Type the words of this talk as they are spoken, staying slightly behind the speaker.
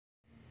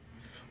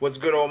What's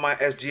good, all my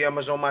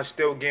SGMers, all my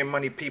still getting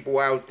money people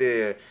out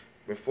there?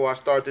 Before I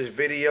start this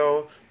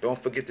video,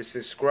 don't forget to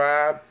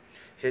subscribe,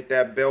 hit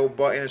that bell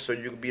button so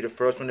you can be the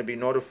first one to be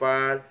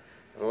notified.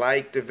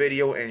 Like the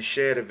video and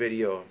share the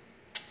video.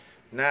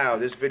 Now,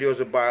 this video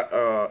is about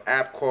an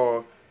app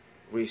called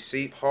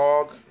Receipt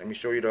Hog. Let me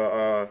show you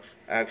the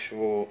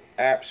actual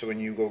app so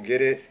when you go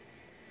get it,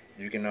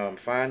 you can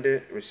find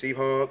it. Receipt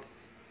Hog.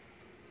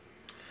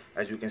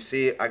 As you can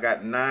see, I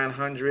got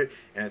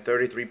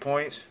 933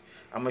 points.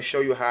 I'm going to show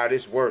you how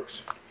this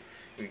works.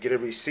 You get a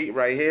receipt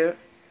right here.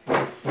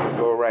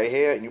 Go right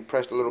here and you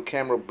press the little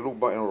camera blue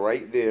button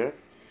right there.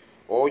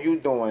 All you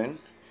doing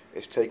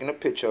is taking a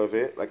picture of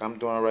it like I'm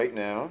doing right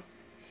now.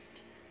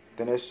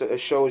 Then it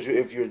shows you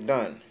if you're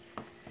done.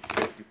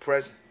 You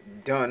press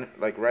done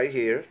like right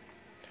here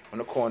on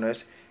the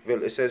corners.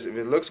 It says if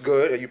it looks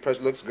good, and you press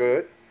looks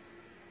good.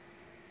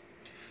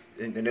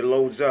 And then it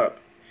loads up.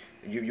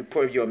 You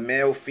put if you're a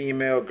male,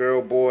 female,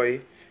 girl,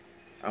 boy.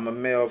 I'm a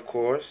male, of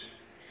course.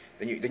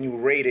 Then you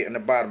rate it in the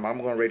bottom.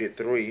 I'm gonna rate it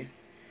 3,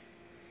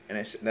 and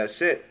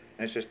that's it.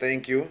 And it says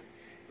thank you,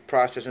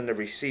 processing the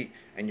receipt,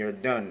 and you're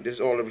done. This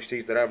is all the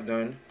receipts that I've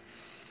done.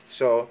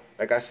 So,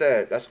 like I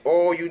said, that's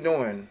all you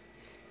doing.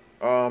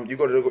 You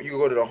go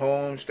to the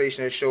home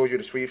station that shows you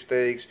the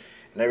sweepstakes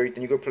and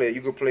everything. You could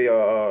play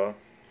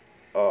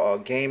a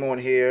game on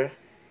here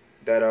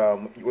that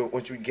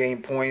once you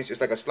gain points,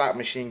 it's like a slot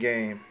machine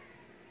game.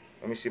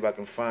 Let me see if I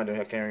can find it.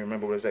 I can't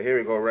remember what it's like. Here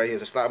we go. Right here,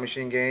 it's a slot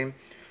machine game.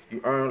 You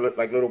earn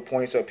like little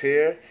points up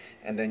here,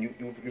 and then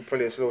you play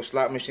this little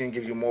slot machine,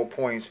 gives you more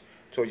points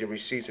towards your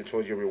receipts and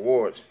towards your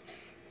rewards.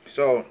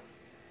 So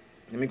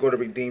let me go to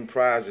redeem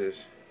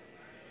prizes.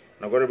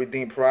 Now go to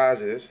redeem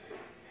prizes.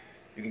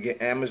 You can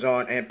get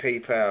Amazon and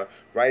PayPal.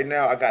 Right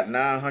now, I got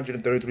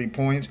 933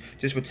 points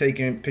just for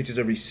taking pictures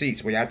of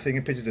receipts. When y'all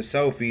taking pictures of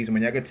selfies,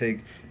 when y'all can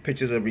take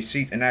pictures of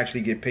receipts and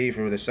actually get paid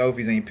for it. The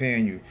selfies ain't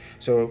paying you.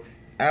 So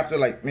after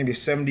like maybe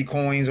 70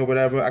 coins or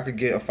whatever, I could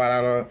get a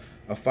 $5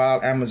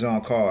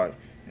 Amazon card.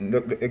 And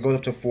look, it goes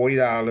up to $40. You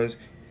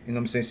know what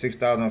I'm saying?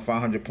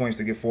 6,500 points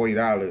to get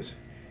 $40.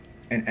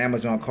 An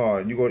Amazon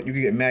card. You can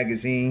get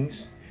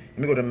magazines. Let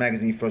me go to the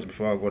magazine first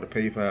before I go to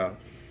PayPal.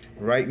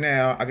 Right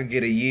now, I could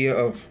get a year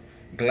of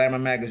Glamour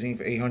magazine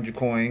for 800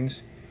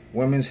 coins.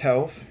 Women's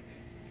Health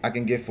I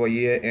can get for a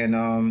year,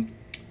 and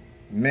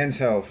Men's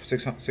Health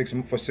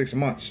for 6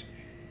 months.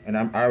 And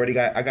I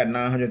got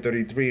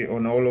 933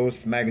 on all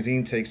those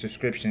magazine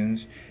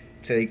subscriptions.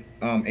 Take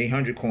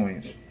 800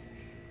 coins.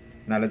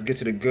 Now let's get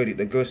to the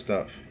good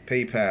stuff.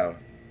 PayPal.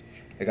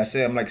 Like I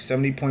said, I'm like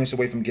 70 points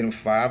away from getting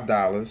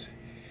 $5.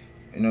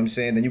 You know what I'm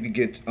saying? Then you could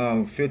get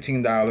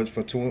 $15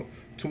 for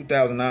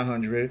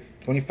 2,900,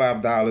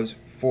 $25,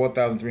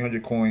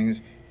 4,300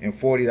 coins, and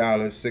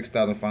 $40,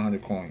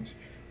 6,500 coins.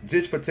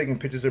 Just for taking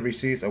pictures of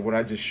receipts of what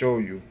I just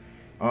showed you.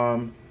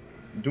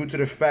 Due to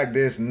the fact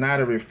there's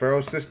not a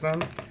referral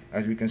system,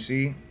 as you can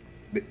see,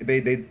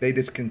 they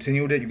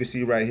discontinued it. You can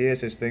see right here, it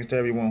says thanks to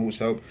everyone who's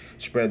helped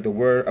spread the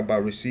word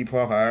about Receipt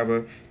Hog.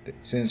 However,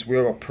 since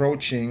we're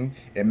approaching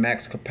at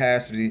max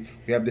capacity,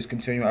 we have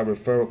discontinued our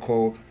referral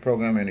code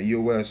program in the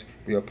US.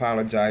 We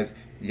apologize,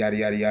 yada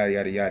yada yada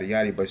yada yada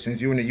yada. But since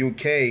you're in the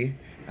UK,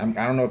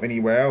 I don't know if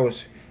anywhere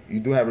else you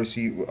do have a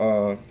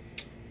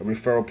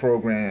referral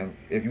program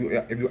if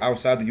you're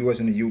outside the US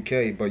and the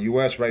UK, but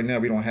US right now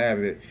we don't have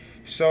it.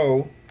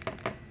 So,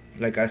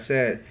 like I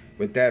said,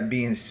 with that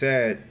being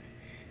said,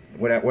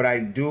 what I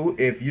do,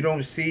 if you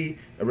don't see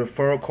a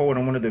referral code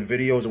on one of the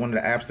videos or one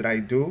of the apps that I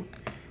do,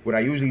 what I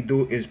usually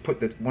do is put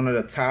one of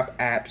the top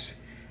apps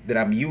that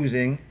I'm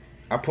using.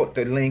 I put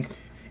the link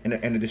in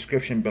the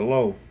description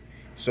below.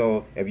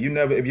 So if you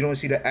don't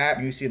see the app,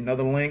 you see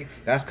another link,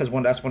 that's because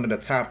that's one of the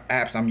top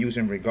apps I'm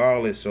using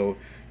regardless. So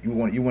you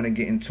want to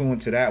get in tune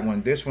to that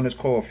one. This one is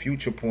called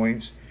Future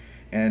Points,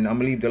 and I'm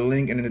gonna leave the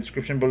link in the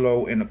description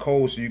below and the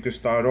code so you can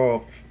start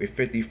off with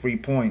 50 free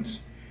points.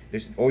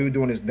 All you're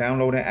doing is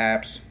downloading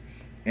apps,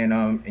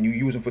 and you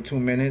use them for 2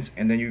 minutes,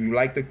 and then you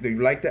like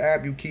the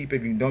app, you keep it.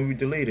 If you don't, you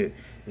delete it.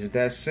 It's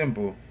that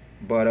simple.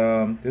 But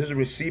this is a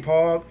Receipt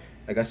Hog.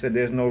 Like I said,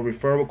 there's no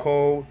referral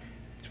code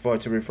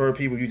to refer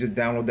people. You just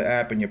download the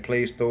app in your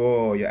Play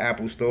Store or your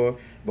Apple Store.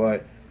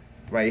 But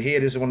right here,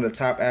 this is one of the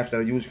top apps that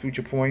I use,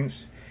 Future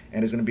Points,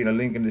 and there's going to be a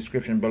link in the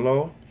description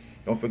below.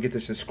 Don't forget to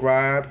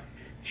subscribe,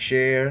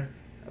 share,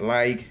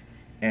 like,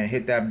 and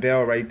hit that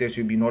bell right there so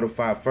you'll be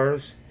notified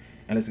first.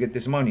 And let's get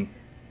this money.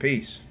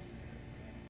 Peace.